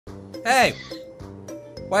Hey!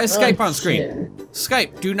 Why is Skype on screen? Shit.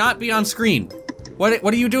 Skype, do not be on screen. What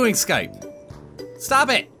are you doing, Skype? Stop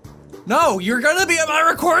it! No, you're gonna be at my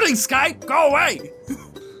recording, Skype! Go away!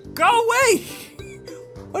 Go away!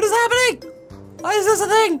 What is happening? Why is this a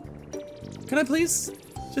thing? Can I please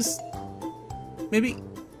just maybe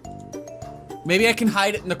I can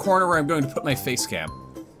hide it in the corner where I'm going to put my face cam.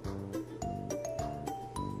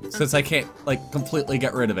 Since I can't like completely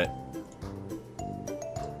get rid of it.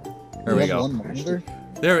 There we go. One monitor?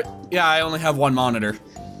 There, yeah, I only have one monitor.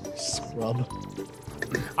 Scrub.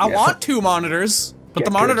 I want two monitors, but Get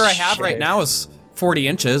the monitor good I have right shit. now is 40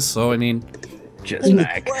 inches, so I mean... Just Holy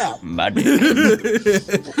like crap. mud.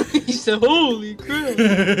 He said, holy crap.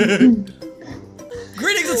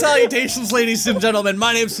 Greetings and salutations, ladies and gentlemen.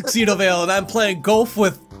 My name's Tuxedo Vaile, and I'm playing golf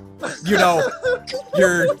with, you know,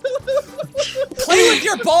 your... Play with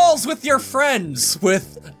your balls with your friends,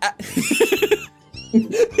 with...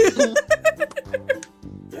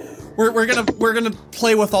 We're gonna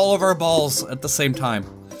play with all of our balls at the same time.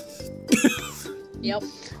 Yep.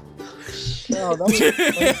 Wow, that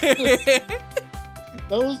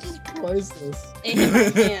was just priceless. It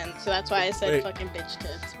hit my hand, so that's why I said Wait. fucking bitch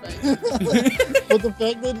tits, but... But the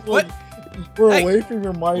fact that What? like, we're Hey. away from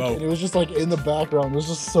your mic Whoa. and it was just like in the background, it was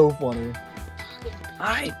just so funny.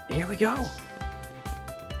 Alright, here we go.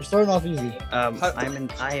 We're starting off easy. I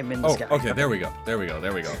am in the Oh, sky. okay, there we go. There we go.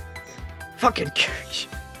 There we go. Fucking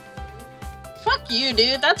Fuck you,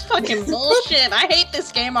 dude. That's fucking bullshit. I hate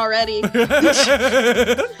this game already.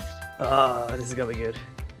 Oh, this is gonna be good.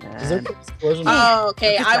 Is there And explosion? Oh,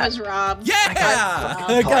 okay. Look at I was robbed. Yeah! I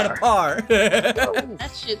I got got a par.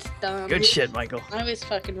 That shit's dumb. good shit, Michael. I was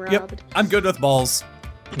fucking robbed. Yep, I'm good with balls.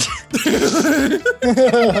 Maybe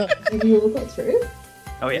you look like through?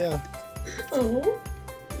 Oh yeah. Oh.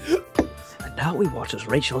 And now we watch as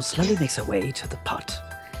Rachel slowly makes her way to the putt.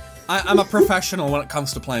 I'm a professional when it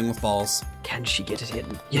comes to playing with balls. Can she get it in?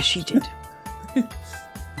 Yes, she did.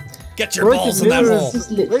 Get your Breaking balls in that news. hole. This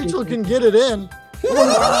is literally- Rachel can get it in.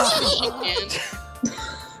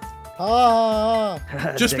 Ah.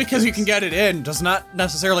 Just because you can get it in does not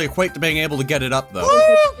necessarily equate to being able to get it up, though.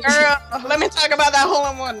 Girl, let me talk about that hole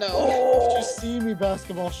in one though. Oh, Just see me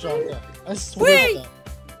basketball shot that. I swear Whee! to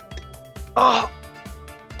oh,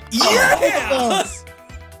 Yeah!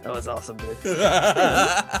 that was awesome, dude.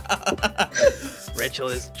 Rachel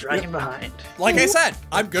is dragging behind. Like I said,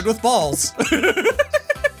 I'm good with balls.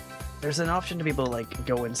 There's an option to be able to like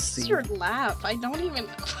go and What's see. your laugh? I don't even...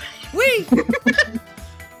 Whee!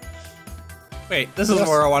 Wait, this isn't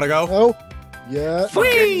where I want to go. Oh. Yeah.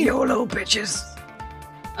 Fucking YOLO, bitches.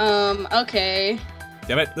 Okay.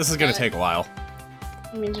 Damn it, this is gonna take a while.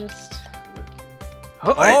 Let me just...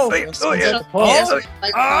 Oh, Oh. oh yeah. Oh.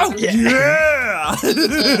 Like, Oh, yeah. yeah!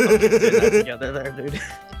 Together there, dude.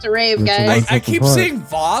 It's a rave, guys. I keep saying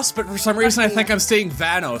Voss, but for some reason I think I'm saying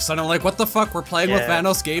Vanos, and I'm like, what the fuck, we're playing with Yeah.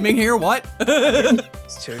 Vanos Gaming here? What?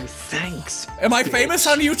 It's too thanks. Am I famous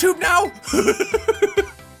on YouTube now?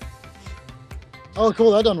 Oh,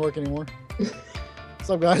 cool. That doesn't work anymore. What's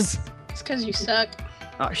up, guys? It's because you suck.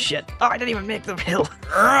 Oh shit. Oh, I didn't even make the hill.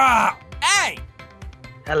 Ugh. Hey!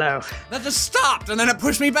 Hello. That just stopped, and then it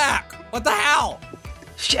pushed me back. What the hell?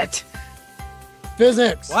 Shit.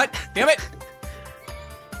 Physics. What? Damn it!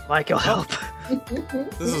 Michael, help.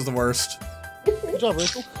 This is the worst. Good job,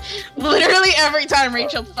 Rachel. Literally every time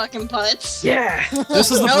Rachel fucking putts. Yeah.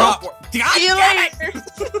 This is the Nope. God See you damn it! later.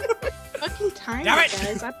 Fucking time, Damn it.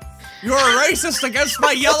 guys. You're a racist against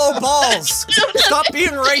my yellow balls! Stop being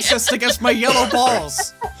racist against my yellow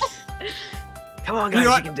balls! Come on, guys, You know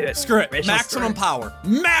you what? can do it. Screw it. Rachel's Maximum third. power.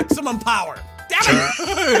 Maximum power! Damn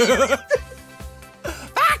it!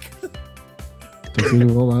 Back!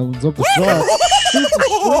 Lines up the shot.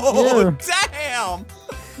 Oh, Yeah. damn!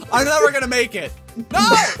 I'm never gonna make it. No!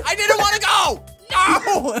 I didn't want to go! No!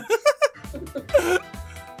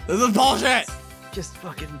 This is bullshit! Just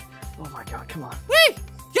fucking. Oh my god, come on. Whee!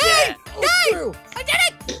 Yay! Yeah. Yay! Through. I did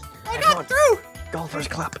it! I Everyone. got through! Golfers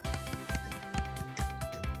clap.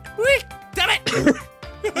 Whee! Damn it!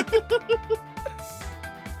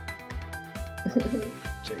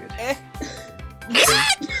 Dude. Eh.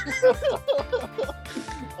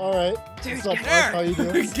 All right. Dude, What's up, get Mark? How you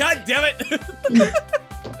doing? God damn it!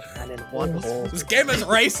 And in one hole. This game is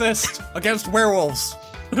racist against werewolves.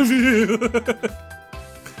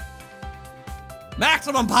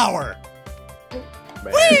 Maximum power!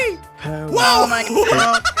 Whee! Power. Whoa! Oh my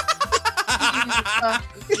god.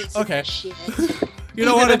 Okay. Shit. You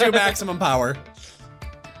don't want to do maximum power.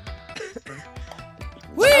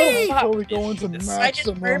 Whee! Before we go into I just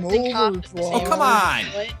maximum burped and coughed at the overdrive. same Oh, come on.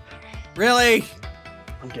 What? Really?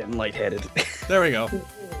 I'm getting lightheaded. There we go.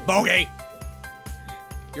 Bogey!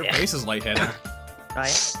 Your face is lightheaded.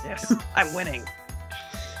 Yes, I'm winning.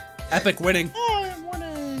 Epic winning.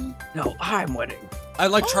 No, I'm winning. I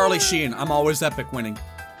like Charlie Sheen. I'm always epic winning.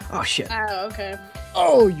 Oh shit. Oh, okay.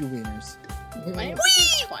 Oh, you wieners. Whee!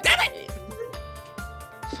 Damn it!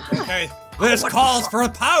 Okay, this calls for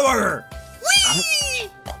power! Whee!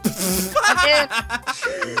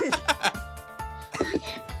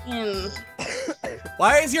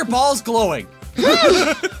 Why is your balls glowing?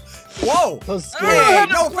 Whoa! Hey,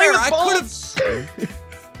 no fair! I could've.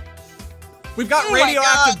 We've got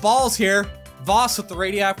radioactive balls here. Voss with the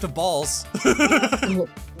radioactive balls.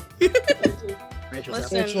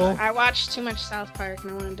 Listen, Rachel. I watched too much South Park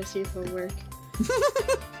and I wanted to see if it would work.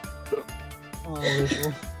 Oh,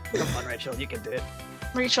 Rachel. Come on, Rachel, you can do it.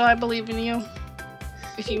 Rachel, I believe in you.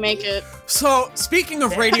 If you make it. So, speaking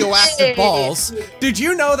of radioactive balls, did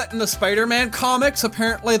you know that in the Spider-Man comics,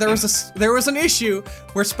 apparently there was an issue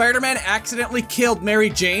where Spider-Man accidentally killed Mary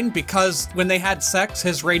Jane because when they had sex,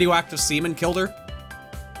 his radioactive semen killed her?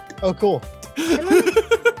 Oh, cool.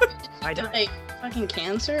 I died. Like fucking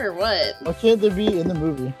cancer or what? Why can't there be in the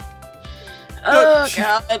movie? Oh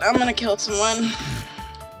god, I'm gonna kill someone.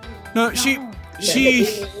 No, she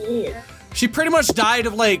pretty much died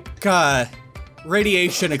of like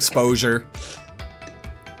radiation exposure.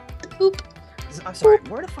 Oop. I'm sorry,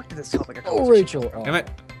 where the fuck did this topic Oh, Rachel. Oh. Damn it.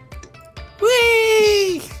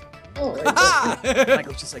 Whee! Oh,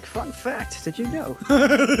 Michael's just like, fun fact, did you know?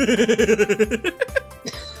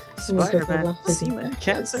 Spider-Man, semen,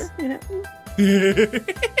 cancer, you know?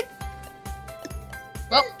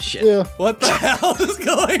 Well, Shit. Yeah, What the hell is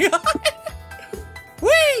going on?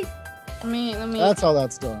 Whee! let me. that's how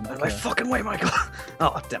that's done. Out of my Okay. fucking way, Michael.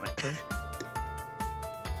 Oh, damn it.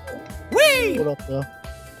 Whee! What up, though?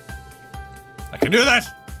 I can do that!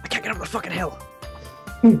 I can't get up the fucking hill.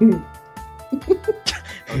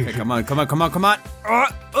 Okay, come on.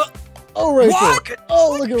 Oh, Rachel. What?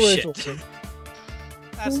 Oh, look at Rachel. Shit.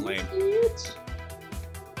 That's lame.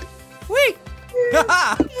 Whee!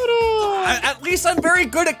 At least I'm very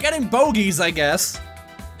good at getting bogeys, I guess.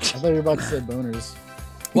 I thought you were about to say boners.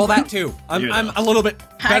 Well, that too. I'm a little bit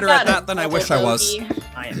better at that than I wish I was.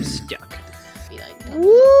 I am stuck.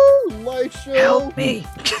 Woo! Light show. Help me!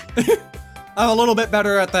 I'm a little bit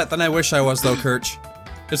better at that than I wish I was, though, Kirch.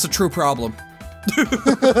 It's a true problem.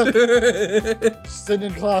 Sitting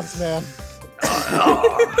in class, man.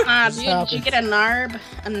 Dude, did you get a narb?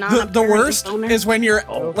 The worst is when you're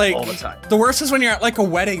like all the time. the worst is when you're at like a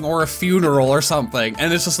wedding or a funeral or something,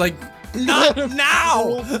 and it's just like not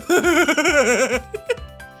now.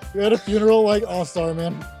 You're at a funeral, like, oh, sorry,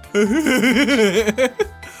 man.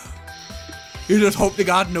 You just hope to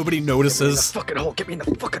God nobody Get me in the notices. fucking hole, get me in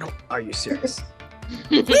the fucking hole. Are you serious?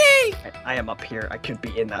 Whee! I am up here, I could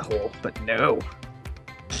be in that hole, but no.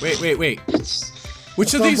 Wait.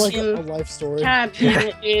 Which of Sounds these? like a life story. God damn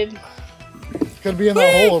it, dude. Could be in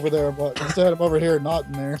that hole over there, but instead I'm over here, not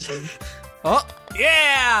in there. So. Oh,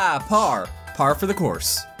 yeah, par for the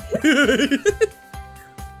course.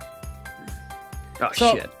 Oh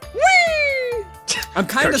So- shit. I'm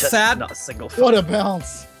kind of Kirch has sad. Not a single What a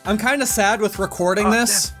bounce. I'm kind of sad with recording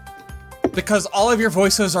this because all of your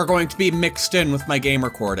voices are going to be mixed in with my game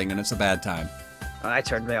recording, and it's a bad time. I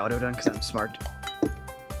turned my auto down because I'm smart.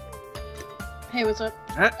 Hey, what's up?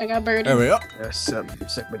 Huh? I got bird. There we go. There's sick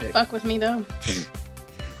my dick. Fuck with me though.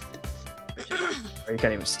 Or you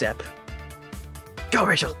can't even step. Go,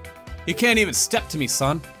 Rachel! You can't even step to me,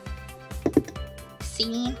 son.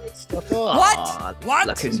 See? Stuff up. What? Aw, What?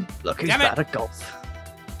 Look who's Damn it. bad at golf.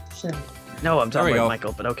 No, I'm There we talking go. about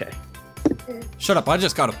Michael, but okay. Shut up, I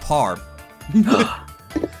just got a par.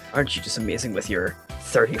 Aren't you just amazing with your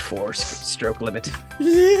 34 stroke limit?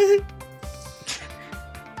 I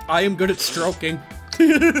am good at stroking.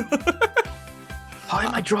 How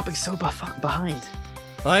am I dropping so behind?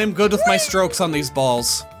 I am good with my strokes on these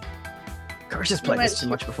balls. Kirch has played this too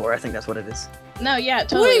much before, I think that's what it is. No, yeah,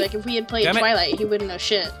 totally. Whee! Like if we had played Damn it. Twilight, he wouldn't know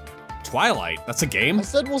shit. Twilight? That's a I game?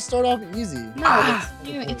 said we'll start off easy. No,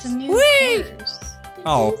 it's a new Whee! course.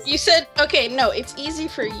 Oh. You said okay. No, it's easy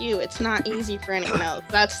for you. It's not easy for anyone else.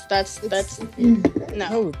 That's no.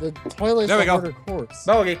 No, the Twilight's There we a go. harder course.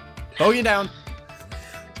 Bogey. Bogey down.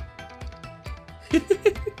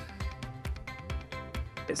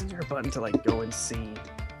 Isn't there a button to like go and see?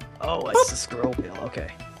 Oh, it's the scroll wheel. Okay.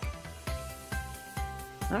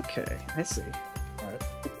 Okay, I see.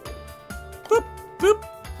 Boop, boop.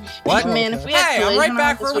 What? Man, if we had Hey, I'm collision right on,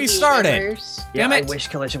 back this where would we be started. worse. Yeah, Damn I it. wish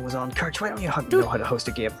Collision was on. Kirch, why don't you know how to host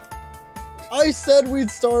a game? I said we'd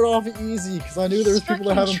start off easy because I knew there was people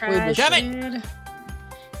that haven't played this. Damn shit. it. Dude.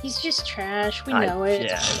 He's just trash. We know it.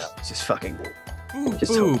 Yeah, I know. It's just fucking Boo,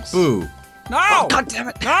 Just boo, hopes. boo. No! Oh, God damn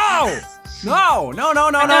it! No! No! No! No!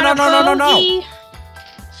 No! I No! got No! a No! No! No! bogey.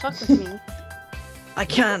 Fuck with me. I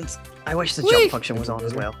can't. I wish the Whee! jump function was on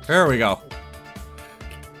as well. There we go.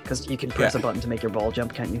 Because you can press a button to make your ball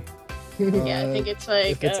jump, can't you? Yeah, I think it's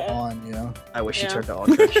like. If it's on, yeah. I wish you Yeah. turned it on,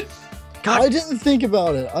 Trish. God, I didn't think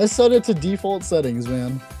about it. I set it to default settings,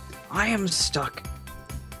 man. I am stuck.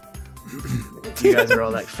 You guys are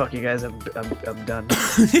all like, fuck you guys, I'm done.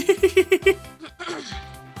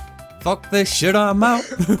 Fuck this shit, I'm out.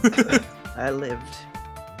 I lived.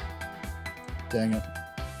 Dang it.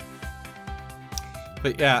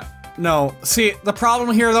 But yeah, no. See, the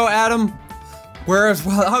problem here though, Adam, whereas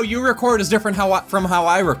how you record is different from how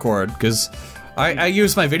I record, because I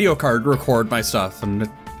use my video card to record my stuff and it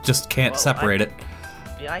just can't separate it.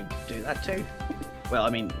 Yeah, I do that too. Well, I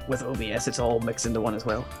mean, with OBS, it's all mixed into one as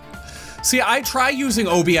well. See, I try using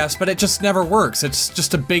OBS, but it just never works. It's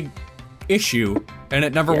just a big issue, and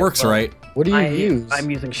it never Yeah, works well, right. What do you use? I'm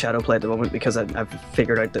using Shadowplay at the moment because I've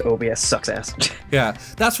figured out that OBS sucks ass. Yeah,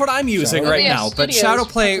 that's what I'm using right now. But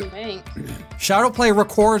Shadowplay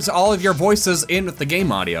records all of your voices in with the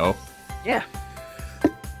game audio. Yeah.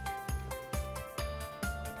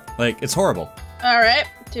 Like, it's horrible. All right,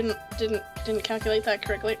 didn't calculate that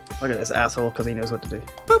correctly. Look at this asshole because he knows what to do.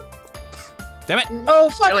 Boop. Damn it. Oh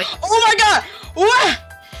fuck! Really? Oh my god! What?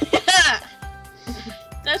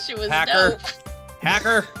 That shit was Hacker. dope.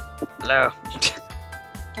 Hacker. Hello.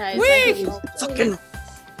 Guys, Whee! Fucking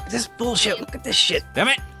this bullshit. Look at this shit. Damn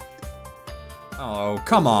it. Oh,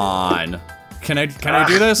 come on. Can I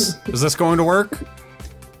do this? Is this going to work?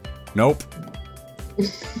 Nope.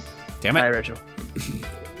 Damn Hi, it. Rachel.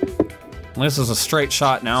 This is a straight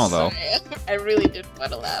shot now, though. Sorry, I really did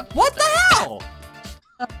want to laugh. What the hell?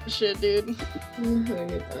 Oh, shit, dude.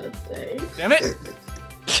 Damn it.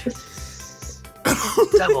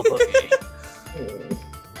 Double boogie.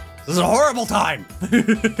 This is a horrible time.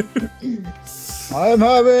 I'm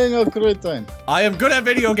having a great time. I am good at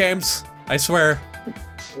video games. I swear.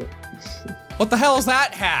 What the hell is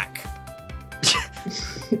that hack?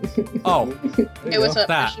 Oh, Hey, what's up,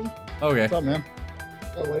 that. Christian? okay. What's up, man?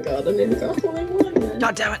 Oh my god, I didn't got only one then.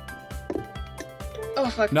 God damn it. Oh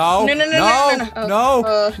fuck. No, No. no, Oh,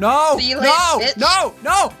 no, no, see you no, later, bitch.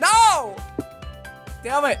 no.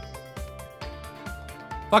 Damn it.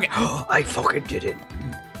 Fuck it. I fucking did it.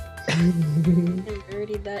 I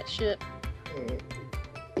birdied that shit.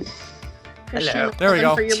 Christian, Hello. There we looking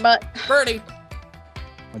go. For your butt. Birdie.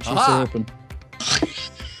 My cheeks Aha. are open.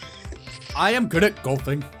 I am good at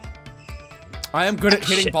golfing. I am good at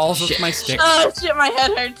hitting balls with my stick. Oh shit, my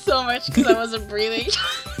head hurt so much because I wasn't breathing.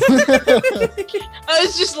 I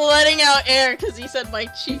was just letting out air because he said my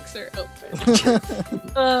cheeks are open.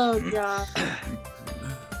 Oh god.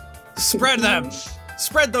 Spread them.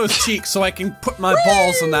 Spread those cheeks so I can put my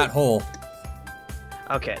balls in that hole.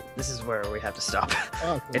 Okay, this is where we have to stop.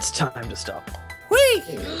 Oh, cool. It's time to stop. Whee!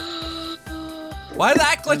 Why did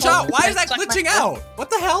that glitch out? Why is that Suck my glitching asshole. out? What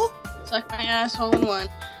the hell? Suck my asshole in one.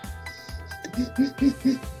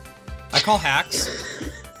 I call hacks.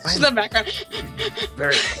 Just in the background.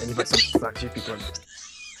 Very fuck you people.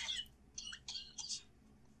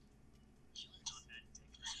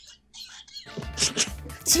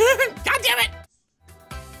 God damn it!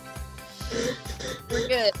 We're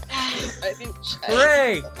good. I think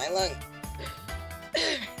Hooray! my lung.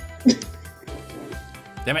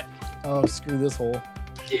 Damn it. Oh, screw this hole.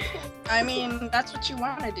 I mean, that's what you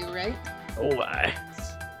want to do, right? Oh my.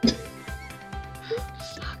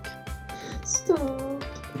 Stop. Oh,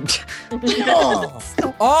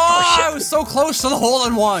 Oh, I was so close to the hole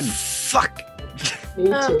in one. Fuck. Me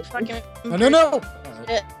too. Fucking. no.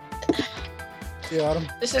 Yeah. See, Adam.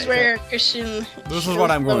 This is where Christian. This is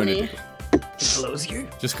what I'm going to do. He blows you.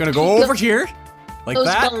 Just gonna go over here, like Goes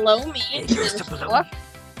that, below me. Yours to below What?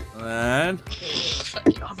 and Oh,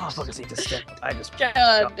 motherfuckers need to step. I just. God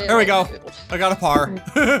damn there we go. I got a par.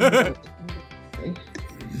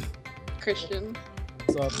 Christian.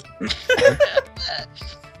 What's up?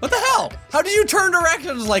 What the hell? How did you turn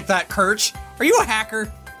directions like that, Kirch? Are you a hacker?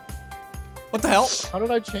 What the hell? How did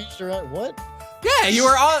I change direction? What? Yeah, you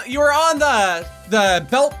were on the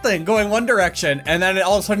belt thing going one direction, and then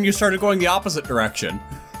all of a sudden you started going the opposite direction.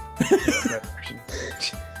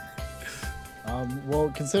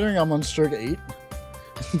 Well, considering I'm on stroke 8.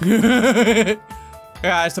 Yeah,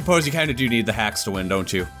 I suppose you kind of do need the hacks to win,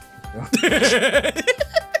 don't you?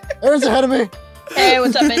 Erin's ahead of me. Hey,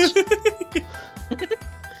 what's up, bitch?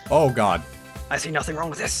 Oh God. I see nothing wrong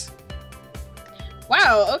with this.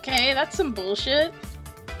 Wow. Okay, that's some bullshit.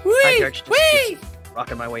 Hi, Whee! Coach. Whee!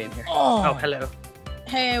 Rocking my way in here. Oh. Oh, hello.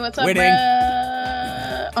 Hey, what's up, Winning.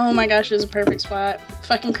 bruh? Oh my gosh, this is a perfect spot.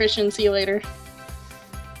 Fucking Christian, see you later.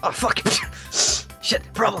 Oh fuck! Shit,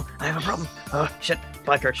 problem. I have a problem. Oh shit.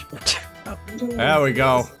 Bye, Kirch. Oh. There we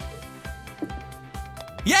go.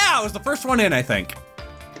 Yeah, I was the first one in, I think.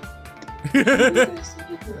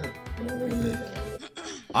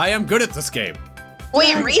 I am good at this game.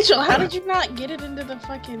 Wait, Rachel, how did you not get it into the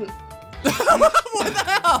fucking... What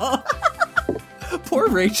the hell? Poor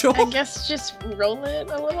Rachel. I guess just roll it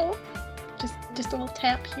a little. Just a little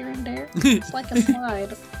tap here and there. It's like a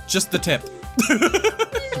slide. Just the tip.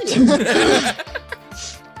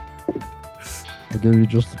 I'll give you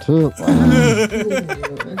just a tip.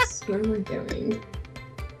 Yes, where am I going?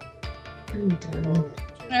 I'm done.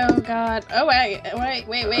 Oh god. Oh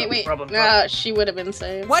wait. Problem. She would have been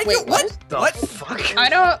saved. Wait, Wait, what? The What? fuck? I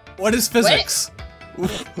don't... What is physics?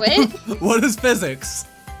 Wait. What is physics?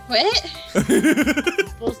 Wait.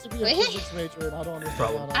 It's supposed to be a Wait. physics major, and I don't understand.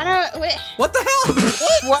 Problem. I don't... Wait. What the hell?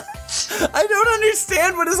 What? I don't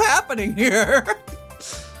understand what is happening here.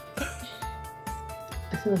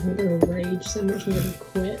 I feel like I'm gonna rage so much I'm gonna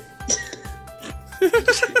quit.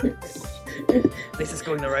 At least it's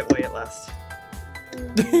going the right way at last. Well,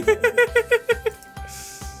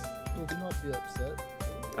 do not be upset.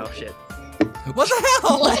 Oh shit. What the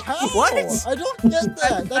hell? How? What? I don't get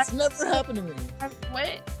that. That's never happened to me.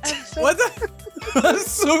 Wait. I'm so... What the? I'm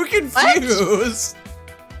so confused.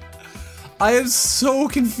 I am so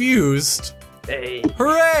confused. Hey.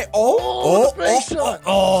 Hooray! Oh, the face shot.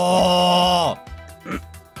 Oh!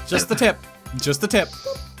 Just the tip. Just the tip.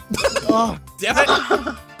 Oh, Damn it!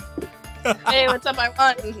 Hey, what's up? I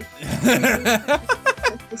won.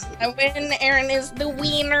 I win. Erin is the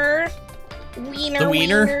wiener. The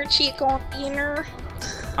wiener? Chico wiener.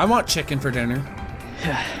 I want chicken for dinner.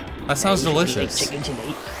 That sounds delicious. Chicken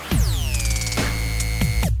tonight.